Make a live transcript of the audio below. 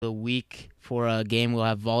week for a game. We'll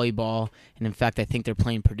have volleyball, and in fact, I think they're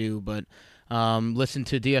playing Purdue. But listen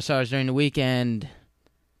to DSRs during the weekend.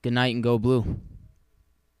 Good night and go blue.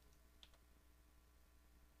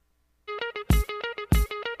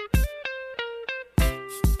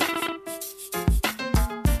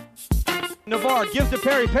 Navarre gives to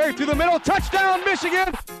Perry. Perry through the middle. Touchdown,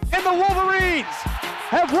 Michigan! And the Wolverines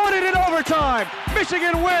have won it in overtime.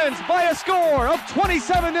 Michigan wins by a score of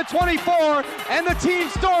 27-24, and the team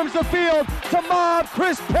storms the field to mob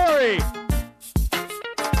Chris Perry.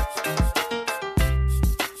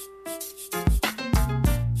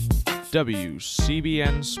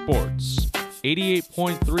 WCBN Sports,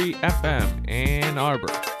 88.3 FM Ann Arbor,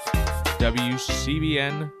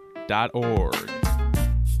 WCBN.org.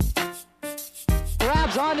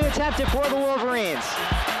 Grabs on to attempt it for the Wolverines.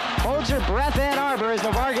 Holds your breath, Ann Arbor, as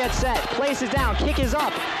Navarre gets set. Places down, kick is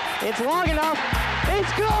up. It's long enough.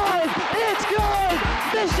 It's good! It's good!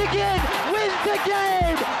 Michigan wins the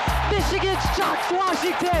game! Michigan shocks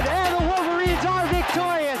Washington, and the Wolverines are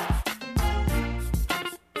victorious.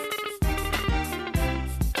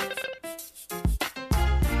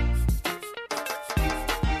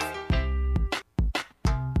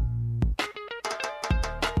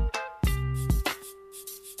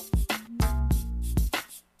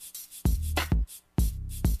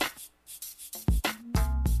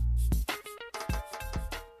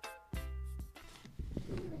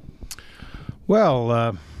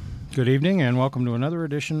 Well, good evening and welcome to another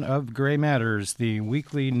edition of Gray Matters, the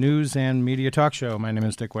weekly news and media talk show. My name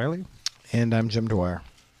is Dick Whaley. And I'm Jim Dwyer.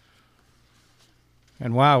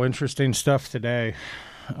 And wow, interesting stuff today.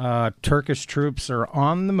 Turkish troops are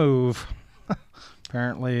on the move.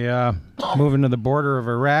 Apparently moving to the border of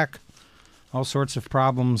Iraq. All sorts of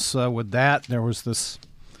problems with that. There was this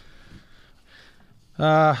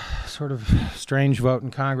sort of strange vote in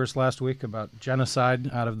Congress last week about genocide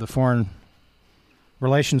out of the Foreign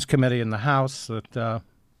Relations Committee in the House that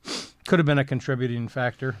could have been a contributing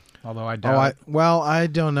factor, although I doubt it. Well, I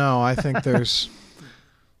don't know. I think there's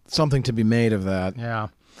something to be made of that. Yeah.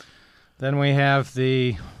 Then we have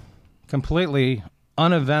the completely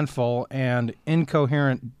uneventful and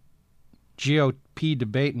incoherent GOP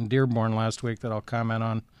debate in Dearborn last week that I'll comment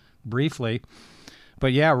on briefly.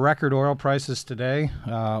 But yeah, record oil prices today.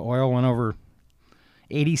 Oil went over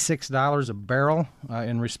 $86 a barrel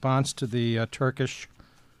in response to the Turkish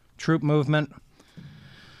troop movement.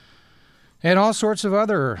 And all sorts of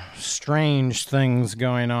other strange things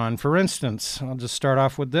going on. For instance, I'll just start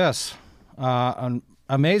off with this. An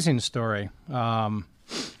amazing story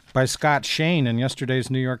by Scott Shane in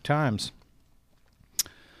yesterday's New York Times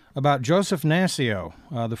about Joseph Nassio,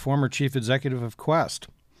 the former chief executive of Qwest.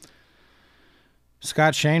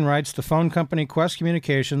 Scott Shane writes, the phone company Qwest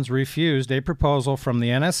Communications refused a proposal from the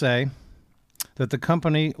NSA that the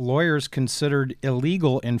company lawyers considered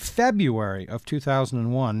illegal in February of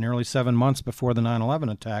 2001, nearly 7 months before the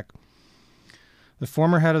 9/11 attack. The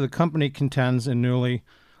former head of the company contends in newly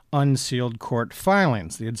unsealed court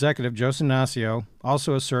filings. The executive, Joseph Nassio,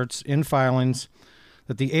 also asserts in filings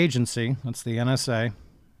that the agency, that's the NSA,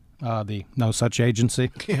 the no such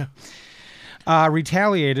agency,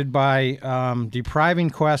 retaliated by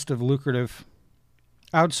depriving Qwest of lucrative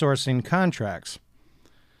outsourcing contracts.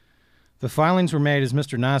 The filings were made as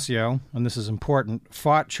Mr. Nassio, and this is important,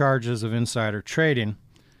 fought charges of insider trading.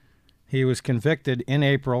 He was convicted in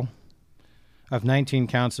April of 19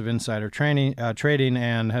 counts of insider trading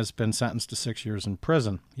and has been sentenced to 6 years in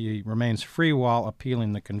prison. He remains free while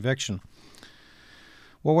appealing the conviction.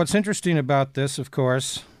 Well, what's interesting about this, of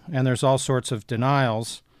course, and there's all sorts of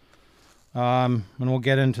denials, and we'll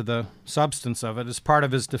get into the substance of it. As part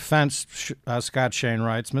of his defense, Scott Shane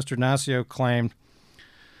writes, Mr. Nassio claimed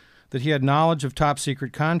that he had knowledge of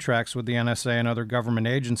top-secret contracts with the NSA and other government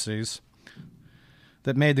agencies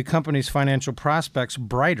that made the company's financial prospects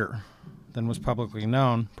brighter than was publicly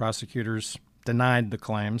known. Prosecutors denied the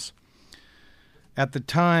claims. At the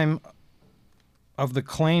time of the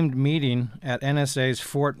claimed meeting at NSA's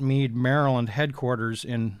Fort Meade, Maryland headquarters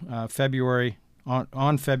in February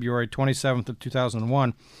 27th of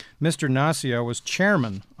 2001, Mr. Nassio was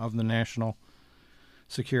chairman of the National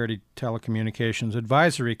Security Telecommunications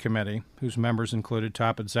Advisory Committee, whose members included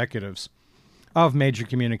top executives of major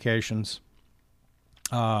communications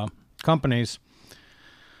companies.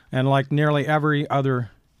 And like nearly every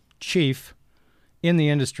other chief in the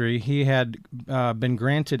industry, he had been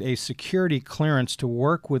granted a security clearance to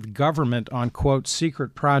work with government on, quote,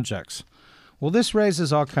 secret projects. Well, this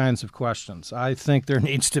raises all kinds of questions. I think there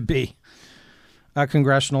needs to be a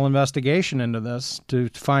congressional investigation into this to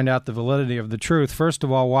find out the validity of the truth. First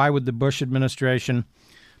of all, why would the Bush administration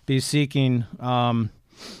be seeking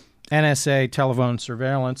NSA telephone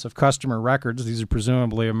surveillance of customer records. These are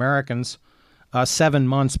presumably Americans, 7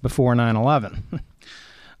 months before 9/11.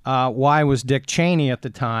 Why was Dick Cheney at the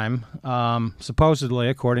time, supposedly,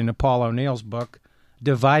 according to Paul O'Neill's book,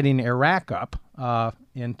 dividing Iraq up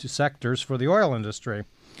into sectors for the oil industry?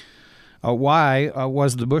 Why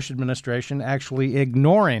was the Bush administration actually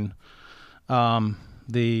ignoring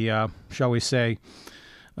the, shall we say,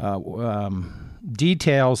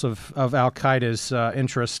 details of Al-Qaeda's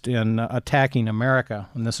interest in attacking America?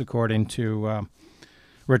 And this according to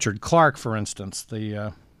Richard Clarke, for instance,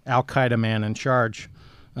 the Al-Qaeda man in charge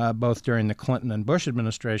both during the Clinton and Bush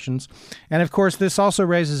administrations. And, of course, this also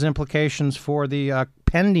raises implications for the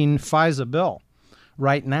pending FISA bill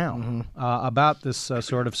right now about this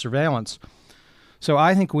sort of surveillance. So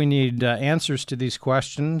I think we need answers to these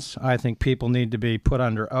questions. I think people need to be put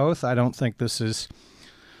under oath. I don't think this is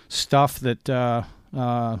stuff that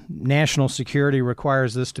national security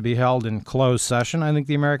requires this to be held in closed session. I think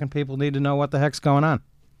the American people need to know what the heck's going on.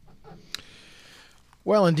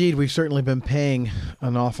 Well, indeed, we've certainly been paying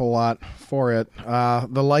an awful lot for it.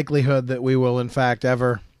 The likelihood that we will, in fact,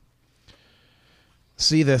 ever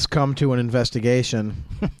see this come to an investigation,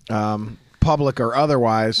 public or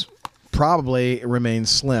otherwise, probably remains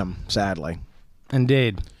slim, sadly.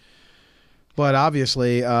 Indeed. But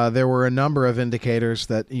obviously, there were a number of indicators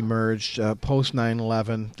that emerged post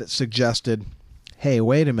 9/11 that suggested, hey,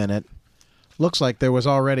 wait a minute. Looks like there was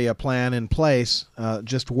already a plan in place,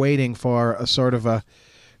 just waiting for a sort of a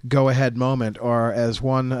go-ahead moment, or as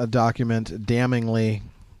one document damningly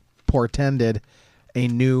portended, a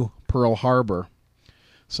new Pearl Harbor,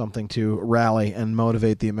 something to rally and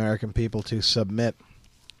motivate the American people to submit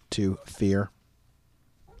to fear.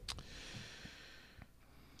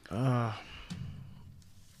 And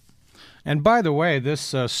by the way,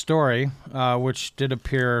 this story, which did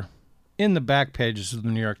appear in the back pages of the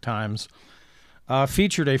New York Times,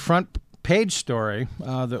 featured a front page story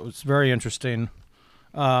that was very interesting.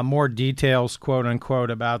 More details, quote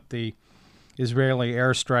unquote, about the Israeli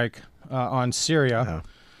airstrike on Syria.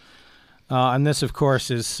 And this, of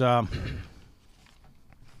course, is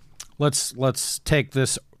let's take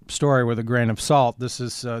this story with a grain of salt.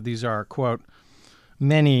 These are, quote,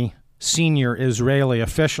 many senior Israeli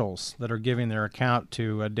officials that are giving their account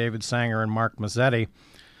to David Sanger and Mark Mazzetti.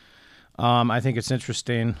 I think it's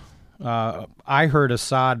interesting. I heard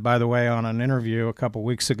Assad, by the way, on an interview a couple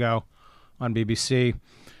weeks ago on BBC,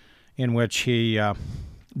 in which he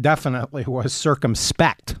definitely was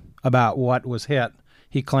circumspect about what was hit.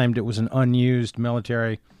 He claimed it was an unused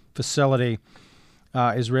military facility.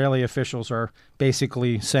 Israeli officials are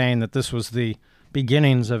basically saying that this was the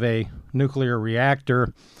beginnings of a nuclear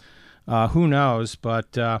reactor. Who knows?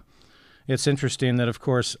 But it's interesting that, of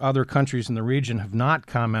course, other countries in the region have not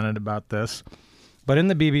commented about this. But in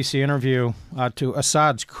the BBC interview, to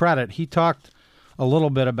Assad's credit, he talked a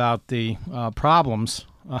little bit about the problems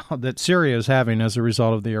that Syria is having as a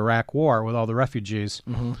result of the Iraq war with all the refugees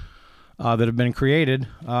that have been created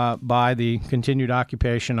by the continued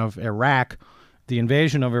occupation of Iraq, the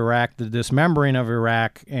invasion of Iraq, the dismembering of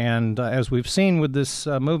Iraq, and as we've seen with this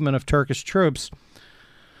movement of Turkish troops,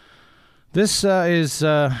 this is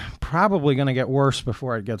probably going to get worse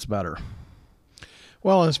before it gets better.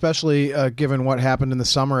 Well, especially given what happened in the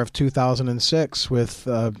summer of 2006 with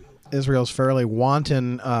Israel's fairly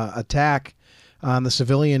wanton attack on the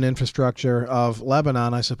civilian infrastructure of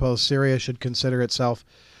Lebanon. I suppose Syria should consider itself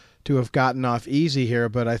to have gotten off easy here,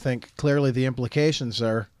 but I think clearly the implications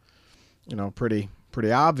are, pretty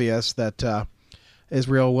obvious that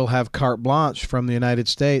Israel will have carte blanche from the United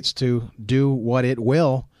States to do what it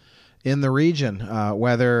will in the region,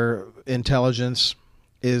 whether intelligence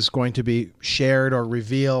is going to be shared or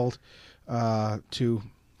revealed to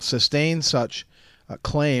sustain such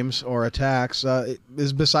claims or attacks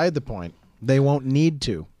is beside the point. They won't need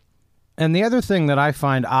to. And the other thing that I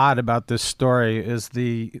find odd about this story is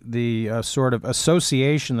the sort of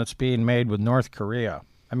association that's being made with North Korea.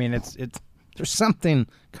 I mean, there's something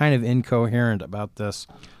kind of incoherent about this.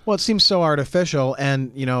 Well, it seems so artificial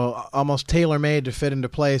and, almost tailor-made to fit into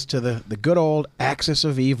place to the good old axis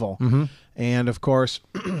of evil. Mm-hmm. And, of course,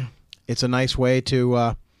 it's a nice way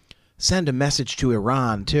to send a message to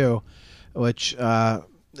Iran, too, which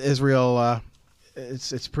Israel,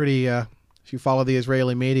 it's pretty, if you follow the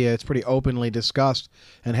Israeli media, it's pretty openly discussed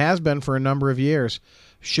and has been for a number of years.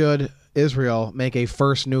 Should Israel make a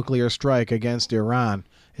first nuclear strike against Iran?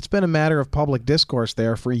 It's been a matter of public discourse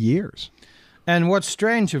there for years. And what's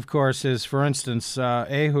strange, of course, is, for instance,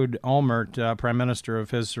 Ehud Olmert, Prime Minister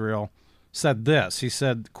of Israel, said this. He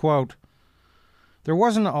said, quote, "There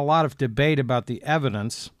wasn't a lot of debate about the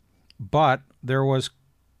evidence, but there was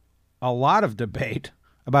a lot of debate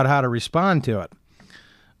about how to respond to it.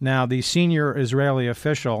 Now, the senior Israeli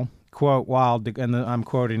official, quote, and I'm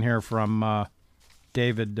quoting here from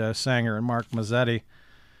David Sanger and Mark Mazzetti,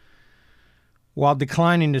 while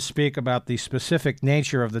declining to speak about the specific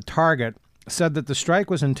nature of the target, said that the strike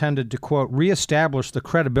was intended to, quote, reestablish the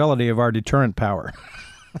credibility of our deterrent power,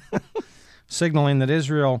 signaling that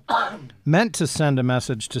Israel meant to send a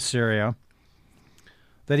message to Syria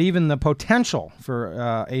that even the potential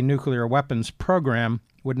for a nuclear weapons program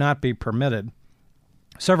would not be permitted.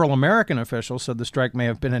 Several American officials said the strike may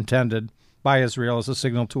have been intended by Israel as a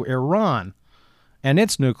signal to Iran and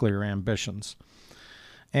its nuclear ambitions.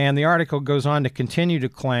 And the article goes on to continue to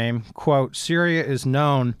claim, quote, Syria is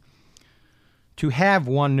known to have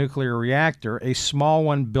one nuclear reactor, a small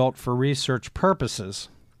one built for research purposes.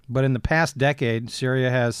 But in the past decade, Syria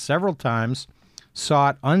has several times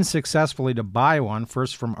sought unsuccessfully to buy one,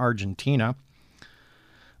 first from Argentina,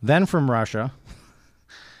 then from Russia.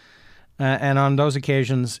 And on those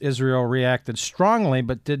occasions, Israel reacted strongly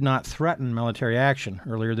but did not threaten military action.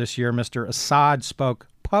 Earlier this year, Mr. Assad spoke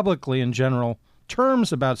publicly in general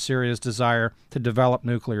terms about Syria's desire to develop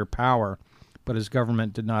nuclear power, but his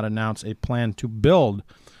government did not announce a plan to build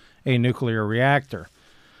a nuclear reactor.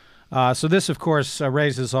 So this, of course,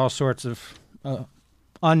 raises all sorts of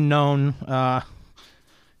unknown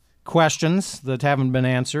questions that haven't been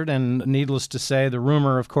answered, and needless to say, the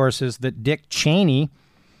rumor, of course, is that Dick Cheney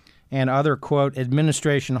and other, quote,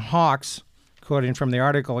 administration hawks, quoting from the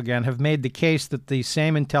article again, have made the case that the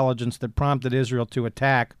same intelligence that prompted Israel to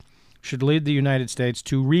attack should lead the United States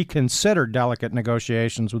to reconsider delicate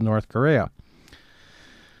negotiations with North Korea.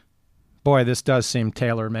 Boy, this does seem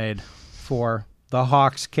tailor-made for the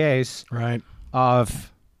Hawks case, right,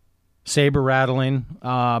 of saber-rattling,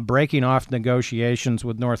 breaking off negotiations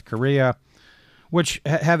with North Korea, which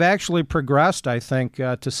have actually progressed, I think,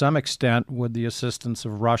 to some extent with the assistance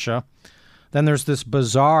of Russia. Then there's this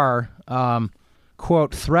bizarre,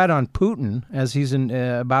 quote, threat on Putin as he's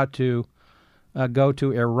about to go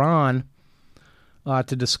to Iran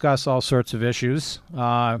to discuss all sorts of issues.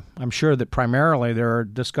 I'm sure that primarily there are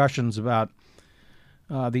discussions about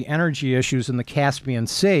the energy issues in the Caspian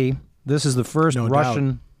Sea. This is the first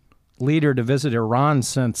Russian leader to visit Iran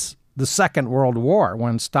since the Second World War,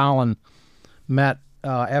 when Stalin met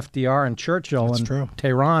FDR and Churchill in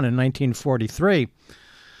Tehran in 1943.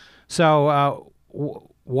 So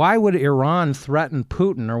why would Iran threaten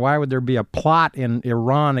Putin, or why would there be a plot in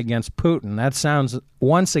Iran against Putin? That sounds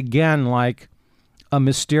once again like a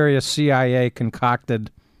mysterious CIA-concocted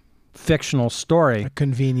fictional story. A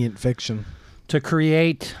convenient fiction. To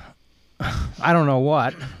create, I don't know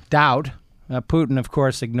what, doubt. Putin, of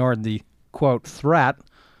course, ignored the, quote, threat.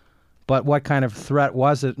 But what kind of threat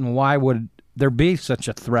was it, and why would there be such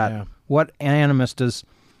a threat? Yeah. What animus does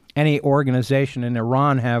any organization in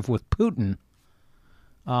Iran have with Putin?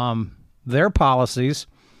 Their policies,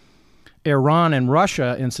 Iran and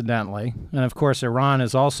Russia, incidentally, and of course Iran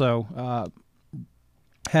has also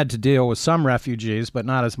had to deal with some refugees, but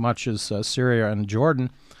not as much as Syria and Jordan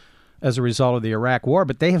as a result of the Iraq War,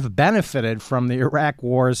 but they have benefited from the Iraq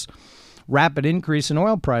War's rapid increase in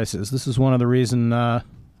oil prices. This is one of the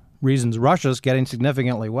reasons Russia's getting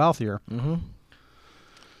significantly wealthier. Mm-hmm.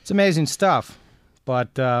 It's amazing stuff,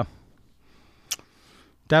 but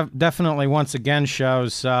definitely once again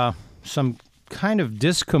shows some kind of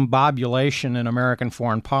discombobulation in American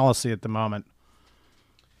foreign policy at the moment.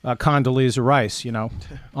 Condoleezza Rice,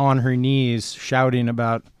 on her knees shouting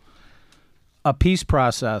about a peace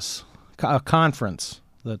process, a conference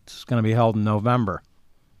that's going to be held in November.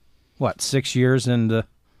 What, 6 years into,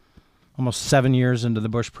 almost 7 years into the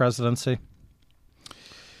Bush presidency?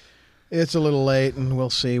 It's a little late, and we'll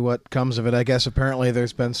see what comes of it. I guess apparently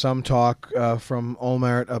there's been some talk from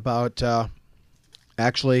Olmert about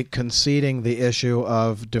actually conceding the issue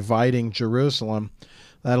of dividing Jerusalem.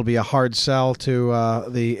 That'll be a hard sell to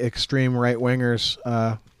the extreme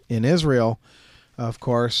right-wingers in Israel, of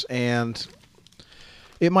course, and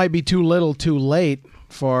it might be too little too late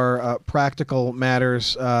for practical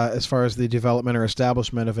matters as far as the development or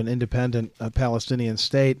establishment of an independent Palestinian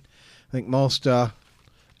state. I think most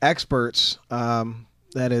experts,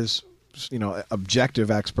 that is,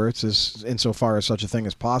 objective experts, is insofar as such a thing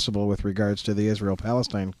is possible with regards to the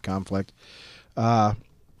Israel-Palestine conflict,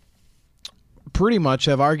 pretty much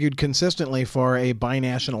have argued consistently for a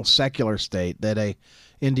binational secular state, that a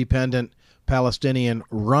independent Palestinian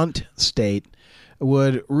runt state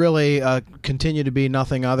would really continue to be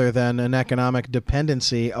nothing other than an economic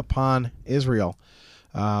dependency upon Israel.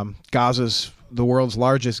 Gaza's the world's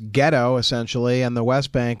largest ghetto, essentially, and the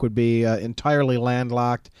West Bank would be entirely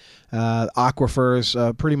landlocked,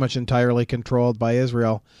 aquifers pretty much entirely controlled by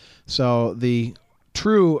Israel. So the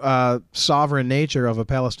true sovereign nature of a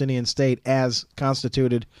Palestinian state as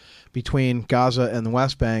constituted between Gaza and the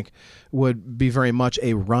West Bank would be very much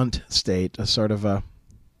a runt state, a sort of an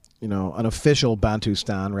official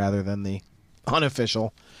Bantustan rather than the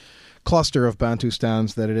unofficial cluster of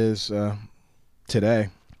Bantustans that it is today.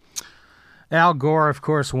 Al Gore, of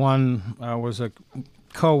course, was a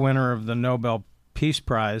co-winner of the Nobel Peace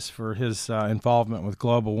Prize for his involvement with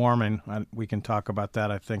global warming. We can talk about that,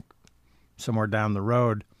 I think, somewhere down the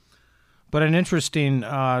road. But an interesting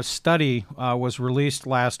study was released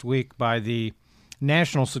last week by the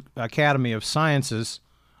National Academy of Sciences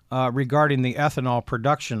regarding the ethanol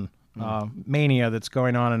production mania that's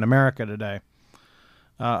going on in America today.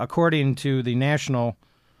 According to the National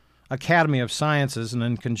Academy of Sciences, and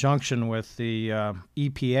in conjunction with the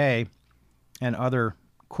EPA and other,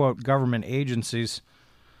 quote, government agencies,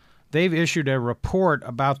 they've issued a report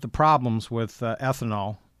about the problems with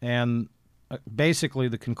ethanol. And basically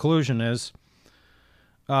the conclusion is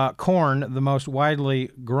corn, the most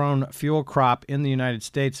widely grown fuel crop in the United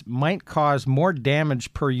States, might cause more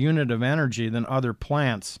damage per unit of energy than other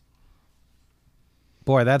plants.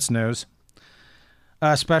 Boy, that's news.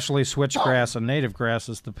 Especially switchgrass and native grass,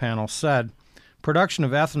 as the panel said. Production of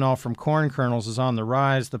ethanol from corn kernels is on the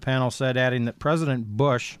rise, the panel said, adding that President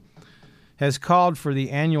Bush has called for the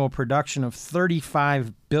annual production of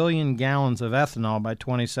 35 billion gallons of ethanol by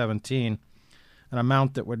 2017, an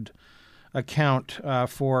amount that would account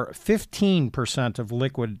for 15% of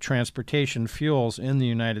liquid transportation fuels in the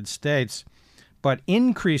United States. But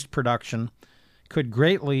increased production could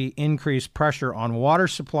greatly increase pressure on water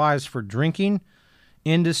supplies for drinking,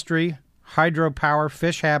 industry, hydropower,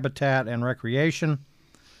 fish habitat, and recreation,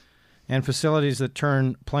 and facilities that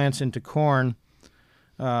turn plants into corn,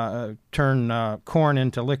 corn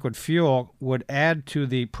into liquid fuel would add to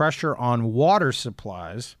the pressure on water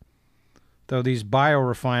supplies, though these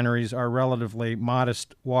biorefineries are relatively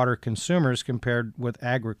modest water consumers compared with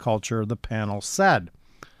agriculture, the panel said.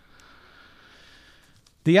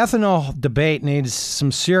 The ethanol debate needs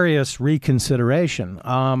some serious reconsideration.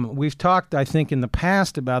 We've talked, I think, in the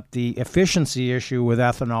past about the efficiency issue with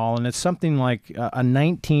ethanol, and it's something like a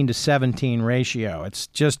 19 to 17 ratio. It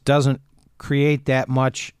just doesn't create that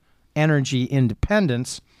much energy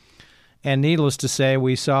independence. And needless to say,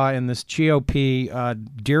 we saw in this GOP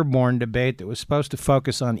Dearborn debate that was supposed to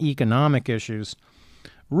focus on economic issues,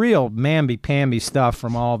 real mamby-pamby stuff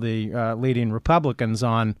from all the leading Republicans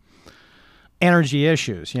on energy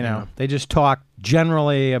issues. They just talk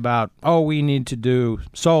generally about, we need to do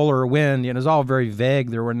solar, wind. It's all very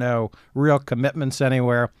vague. There were no real commitments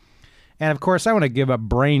anywhere. And of course, I want to give a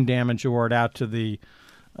brain damage award out to the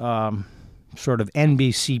sort of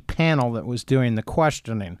NBC panel that was doing the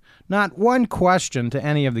questioning. Not one question to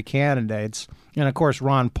any of the candidates. And of course,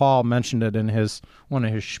 Ron Paul mentioned it in one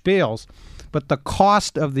of his spiels. But the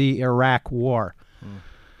cost of the Iraq war.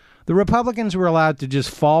 The Republicans were allowed to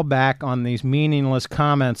just fall back on these meaningless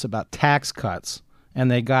comments about tax cuts, and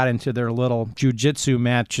they got into their little jiu-jitsu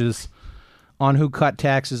matches on who cut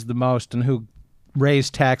taxes the most and who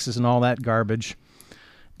raised taxes and all that garbage.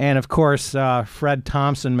 And, of course, Fred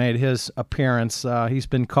Thompson made his appearance. He's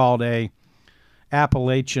been called a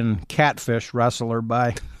Appalachian catfish wrestler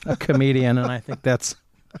by a comedian, and I think that's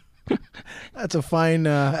a fine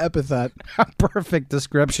epithet. A perfect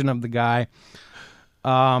description of the guy.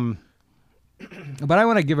 But I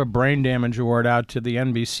want to give a brain damage award out to the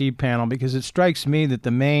NBC panel because it strikes me that the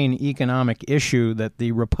main economic issue that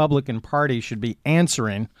the Republican Party should be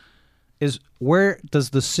answering is where does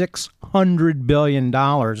the $600 billion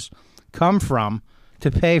come from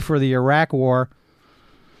to pay for the Iraq war,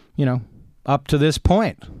 up to this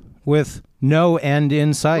point with no end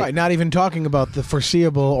in sight. Right, not even talking about the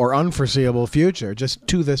foreseeable or unforeseeable future, just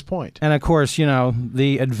to this point. And, of course,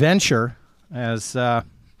 the adventure, as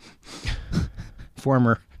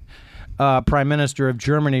former Prime Minister of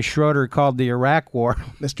Germany Schroeder called the Iraq War,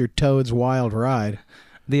 Mr. Toad's Wild Ride.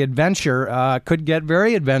 The adventure could get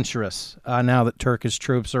very adventurous now that Turkish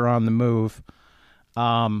troops are on the move,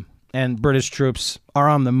 and British troops are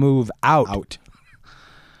on the move out.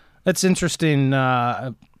 That's interesting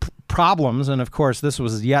problems, and of course this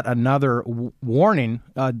was yet another warning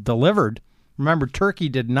delivered. Remember, Turkey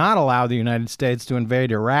did not allow the United States to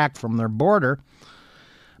invade Iraq from their border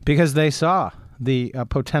because they saw the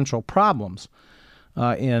potential problems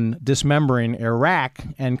in dismembering Iraq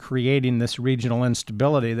and creating this regional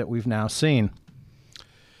instability that we've now seen.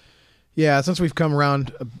 Yeah, since we've come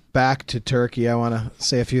around back to Turkey, I want to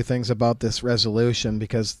say a few things about this resolution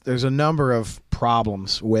because there's a number of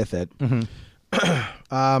problems with it.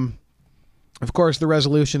 Of course, the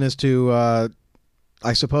resolution is to,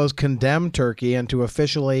 I suppose, condemn Turkey and to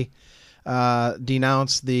officially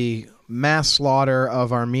denounce the mass slaughter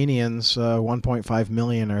of Armenians. 1.5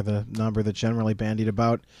 million are the number that's generally bandied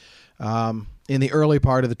about. In the early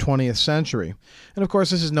part of the 20th century. And of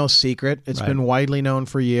course, this is no secret. It's been widely known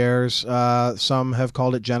for years. Some have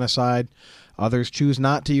called it genocide. Others choose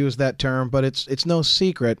not to use that term, but it's no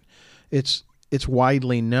secret. It's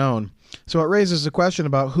widely known. So it raises the question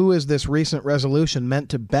about who is this recent resolution meant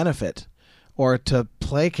to benefit or to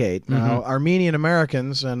placate. Now, Armenian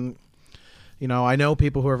Americans, and I know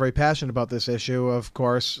people who are very passionate about this issue, of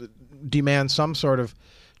course, demand some sort of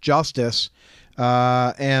justice.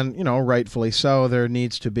 And, rightfully so, there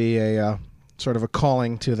needs to be a sort of a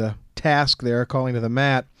calling to the task there, calling to the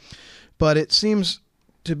mat. But it seems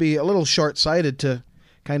to be a little short-sighted to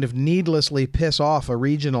kind of needlessly piss off a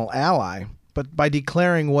regional ally, but by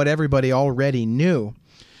declaring what everybody already knew.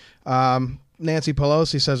 Nancy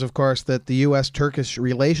Pelosi says, of course, that the U.S.-Turkish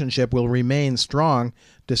relationship will remain strong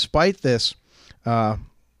despite this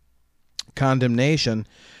condemnation,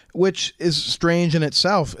 which is strange in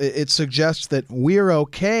itself. It suggests that we're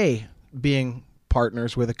okay being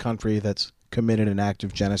partners with a country that's committed an act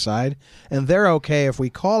of genocide, and they're okay if we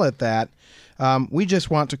call it that. We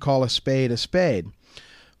just want to call a spade a spade.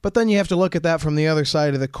 But then you have to look at that from the other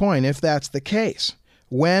side of the coin. If that's the case,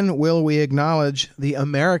 when will we acknowledge the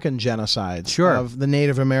American genocides of the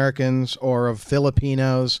Native Americans or of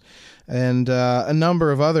Filipinos and a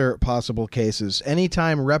number of other possible cases?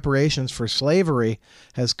 Anytime reparations for slavery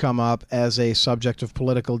has come up as a subject of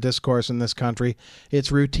political discourse in this country, it's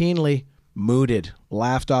routinely mooted,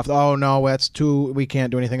 laughed off. Oh, no, we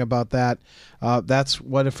can't do anything about that. That's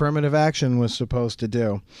what affirmative action was supposed to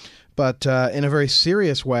do. But in a very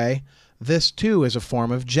serious way, this, too, is a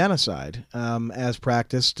form of genocide, as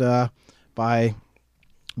practiced by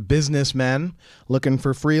businessmen looking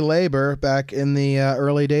for free labor back in the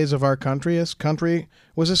early days of our country. This country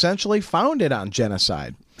was essentially founded on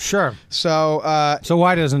genocide. Sure. So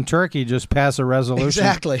why doesn't Turkey just pass a resolution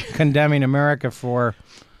condemning America for,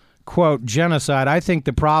 quote, genocide? I think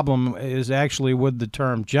the problem is actually with the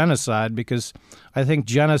term genocide, because I think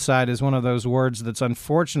genocide is one of those words that's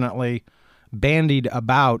unfortunately bandied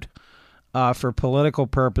about for political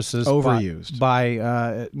purposes. Overused.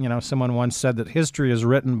 By someone once said that history is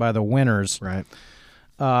written by the winners. Right.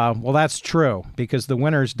 Well, that's true, because the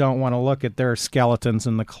winners don't want to look at their skeletons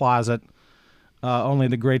in the closet. Only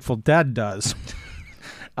the Grateful Dead does.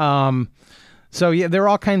 So, yeah, there are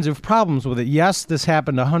all kinds of problems with it. Yes, this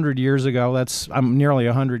happened 100 years ago. That's nearly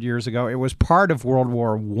 100 years ago. It was part of World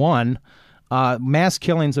War I. Mass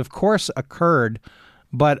killings, of course, occurred,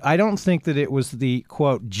 but I don't think that it was the,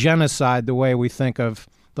 quote, genocide the way we think of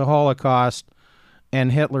the Holocaust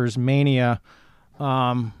and Hitler's mania.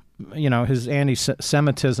 His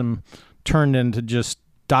anti-Semitism turned into just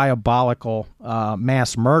diabolical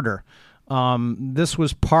mass murder. This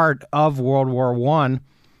was part of World War I.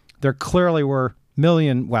 There clearly were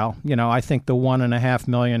I think the 1.5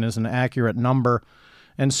 million is an accurate number.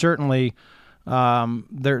 And certainly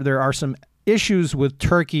there are some issues with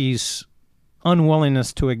Turkey's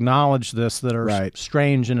unwillingness to acknowledge this that are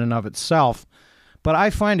strange in and of itself. But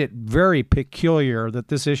I find it very peculiar that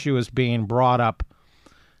this issue is being brought up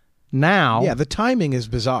now. Yeah, the timing is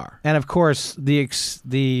bizarre. And of course, the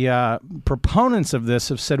proponents of this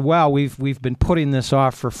have said, "Well, we've been putting this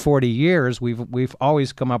off for 40 years. We've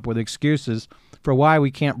always come up with excuses for why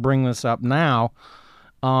we can't bring this up now."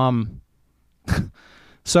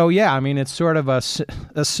 So yeah, I mean, it's sort of a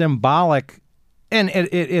symbolic, and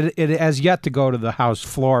it has yet to go to the House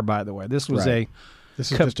floor. By the way, this was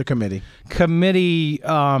This is just a committee.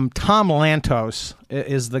 Tom Lantos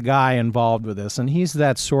is the guy involved with this, and he's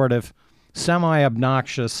that sort of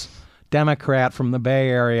semi-obnoxious Democrat from the Bay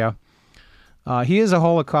Area. He is a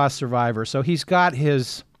Holocaust survivor, so he's got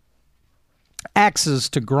his axes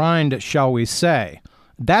to grind, shall we say.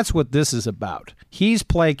 That's what this is about. He's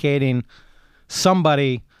placating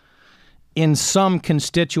somebody in some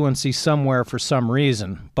constituency somewhere for some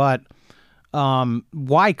reason, but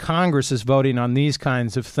why Congress is voting on these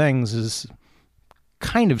kinds of things is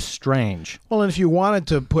kind of strange. Well, and if you wanted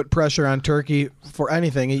to put pressure on Turkey for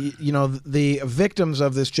anything, the victims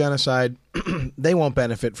of this genocide, they won't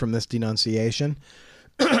benefit from this denunciation.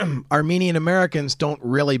 Armenian Americans don't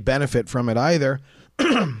really benefit from it either.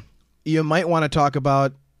 You might want to talk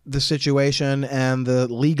about the situation and the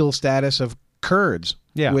legal status of Kurds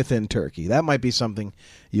Yeah. within Turkey. That might be something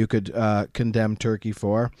you could condemn Turkey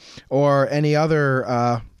for, or any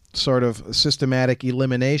other sort of systematic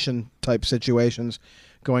elimination type situations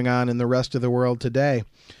going on in the rest of the world today,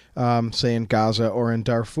 say in Gaza or in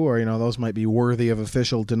Darfur. You know, those might be worthy of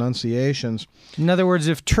official denunciations. In other words,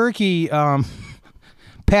 if Turkey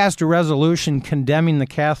passed a resolution condemning the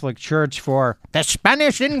Catholic Church for the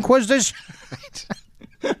Spanish Inquisition,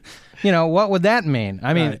 you know, what would that mean?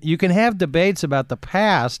 I mean, Right. you can have debates about the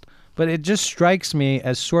past, but it just strikes me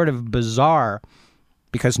as sort of bizarre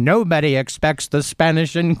because nobody expects the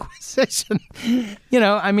Spanish Inquisition. You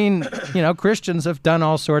know, I mean, you know, Christians have done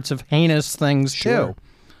all sorts of heinous things Sure.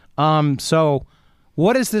 too. So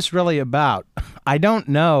what is this really about? I don't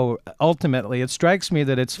know. Ultimately, it strikes me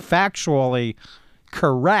that it's factually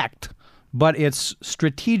correct, but it's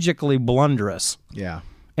strategically blunderous. Yeah.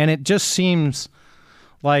 And it just seems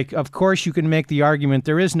like, of course, you can make the argument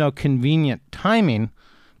there is no convenient timing,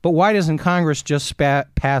 but why doesn't Congress just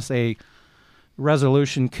pass a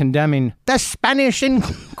resolution condemning the Spanish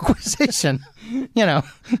Inquisition? You know,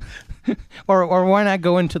 or why not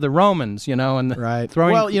go into the Romans? You know, and Right.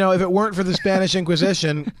 throwing. Well, you know, if it weren't for the Spanish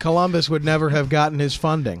Inquisition, Columbus would never have gotten his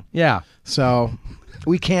funding. yeah. So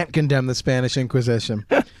we can't condemn the Spanish Inquisition.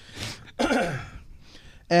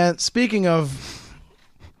 And speaking of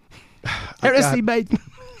Heresy, mate.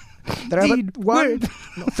 there are Indeed, but one, word.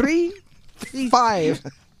 no, 3, 5.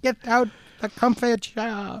 Get out the comfort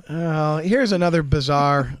chair. Here's another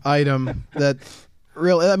bizarre item that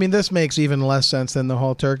really, I mean, this makes even less sense than the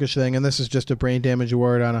whole Turkish thing, and this is just a brain damage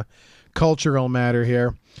award on a cultural matter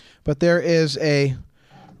here. But there is a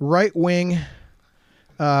right-wing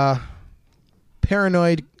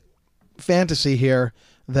paranoid fantasy here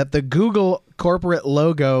that the Google corporate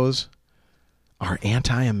logos are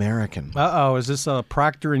anti-American. Uh-oh, is this a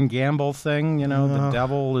Procter & Gamble thing? You know, the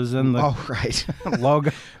devil is in the Oh, right.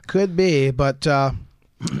 logo. Could be, but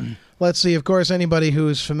let's see. Of course, anybody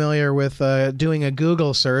who's familiar with doing a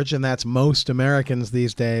Google search, and that's most Americans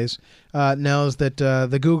these days, knows that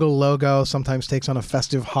the Google logo sometimes takes on a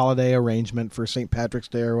festive holiday arrangement for St. Patrick's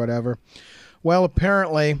Day or whatever. Well,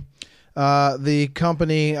 apparently, the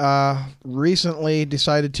company recently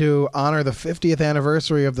decided to honor the 50th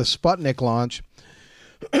anniversary of the Sputnik launch.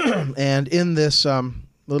 And in this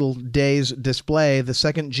little day's display, the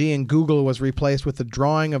second G in Google was replaced with the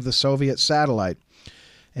drawing of the Soviet satellite.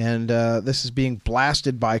 And this is being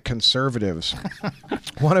blasted by conservatives,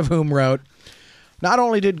 one of whom wrote, "Not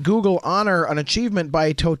only did Google honor an achievement by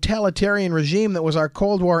a totalitarian regime that was our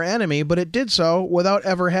Cold War enemy, but it did so without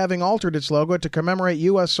ever having altered its logo to commemorate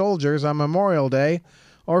U.S. soldiers on Memorial Day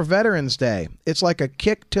or Veterans Day. It's like a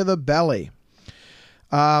kick to the belly."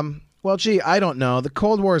 Well, gee, I don't know. The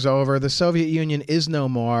Cold War's over. The Soviet Union is no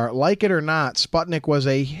more. Like it or not, Sputnik was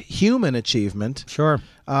a human achievement. Sure.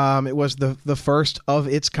 It was the first of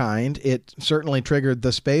its kind. It certainly triggered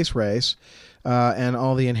the space race and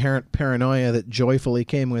all the inherent paranoia that joyfully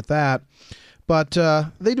came with that. But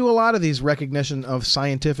they do a lot of these recognition of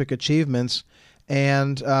scientific achievements,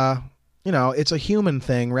 and you know, it's a human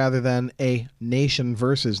thing rather than a nation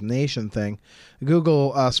versus nation thing.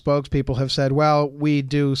 Google spokespeople have said, well, we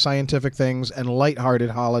do scientific things and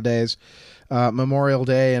lighthearted holidays. Memorial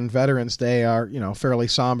Day and Veterans Day are, you know, fairly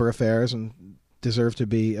somber affairs and deserve to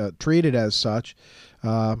be treated as such.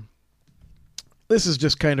 This is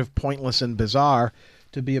just kind of pointless and bizarre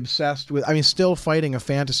to be obsessed with. I mean, still fighting a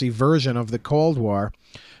fantasy version of the Cold War.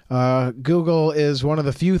 Google is one of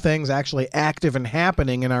the few things actually active and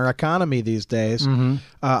happening in our economy these days.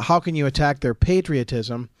 How can you attack their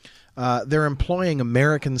patriotism? They're employing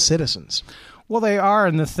American citizens. Well, they are,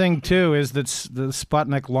 and the thing, too, is that the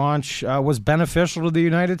Sputnik launch was beneficial to the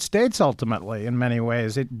United States, ultimately, in many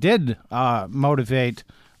ways. It did motivate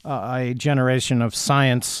a generation of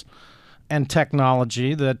science and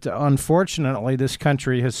technology that, unfortunately, this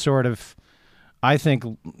country has sort of, I think,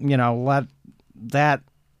 you know, let that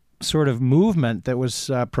sort of movement that was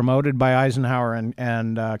promoted by Eisenhower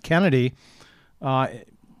and Kennedy,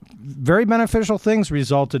 very beneficial things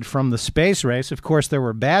resulted from the space race. Of course, there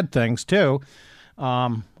were bad things, too.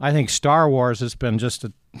 I think Star Wars has been just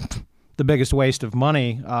the biggest waste of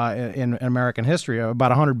money in American history.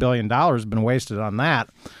 About $100 billion has been wasted on that.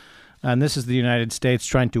 And this is the United States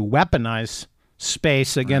trying to weaponize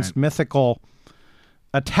space against mythical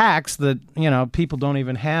attacks that, you know, people don't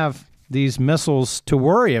even have these missiles to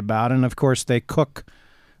worry about. And, of course, they cook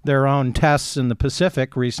their own tests in the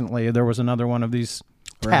Pacific. Recently, there was another one of these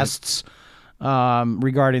tests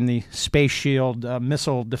regarding the Space Shield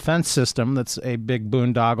missile defense system. That's a big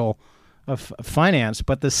boondoggle of finance.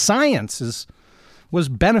 But the science is was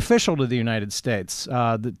beneficial to the United States.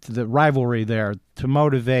 The rivalry there to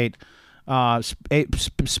motivate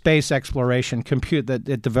space exploration. That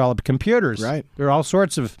it developed computers. Right. There are all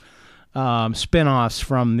sorts of spin-offs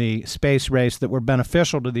from the space race that were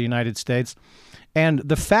beneficial to the United States. And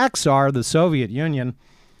the facts are the Soviet Union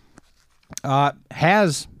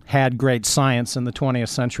has had great science in the 20th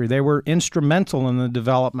century. They were instrumental in the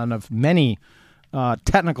development of many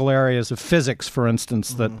technical areas of physics, for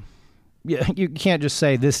instance, that you can't just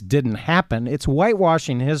say this didn't happen. It's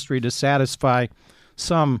whitewashing history to satisfy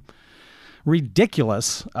some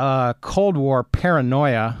ridiculous Cold War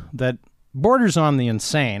paranoia that borders on the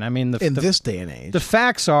insane. I mean, in this day and age, the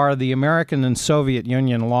facts are the American and Soviet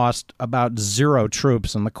Union lost about 0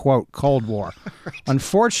 troops in the, quote, Cold War. Right.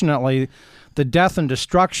 Unfortunately, the death and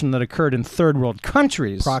destruction that occurred in third world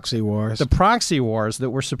countries, the proxy wars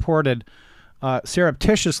that were supported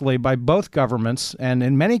surreptitiously by both governments, and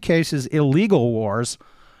in many cases illegal wars,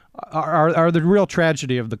 are the real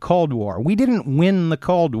tragedy of the Cold War. We didn't win the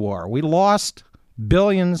Cold War. We lost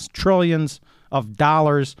billions, trillions of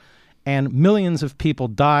dollars, and millions of people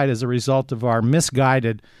died as a result of our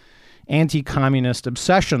misguided anti-communist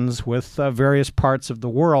obsessions with various parts of the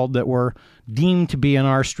world that were deemed to be in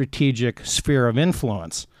our strategic sphere of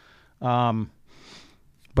influence.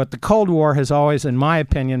 But the Cold War has always, in my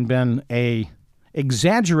opinion, been a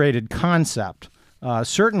exaggerated concept.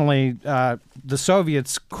 Certainly, the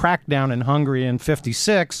Soviets' crackdown in Hungary in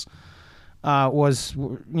 '56 was,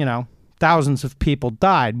 thousands of people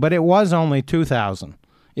died, but it was only 2,000.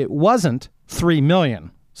 It wasn't 3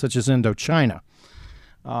 million, such as Indochina,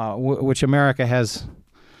 which America has,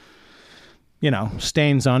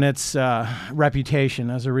 stains on its reputation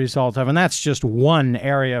as a result of. And that's just one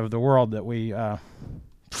area of the world that we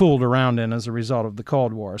fooled around in as a result of the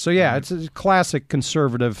Cold War. So, yeah, it's a classic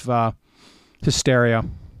conservative hysteria.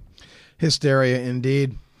 Hysteria,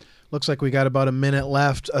 indeed. Looks like we got about a minute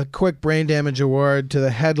left. A quick brain damage award to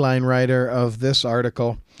the headline writer of this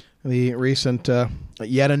article. The recent,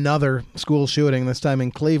 yet another school shooting, this time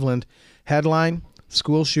in Cleveland. Headline,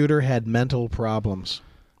 school shooter had mental problems.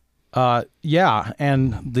 Yeah,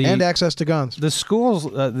 and access to guns. The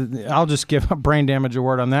schools, I'll just give a brain damage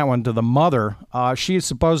award on that one to the mother. She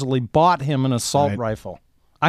supposedly bought him an assault rifle.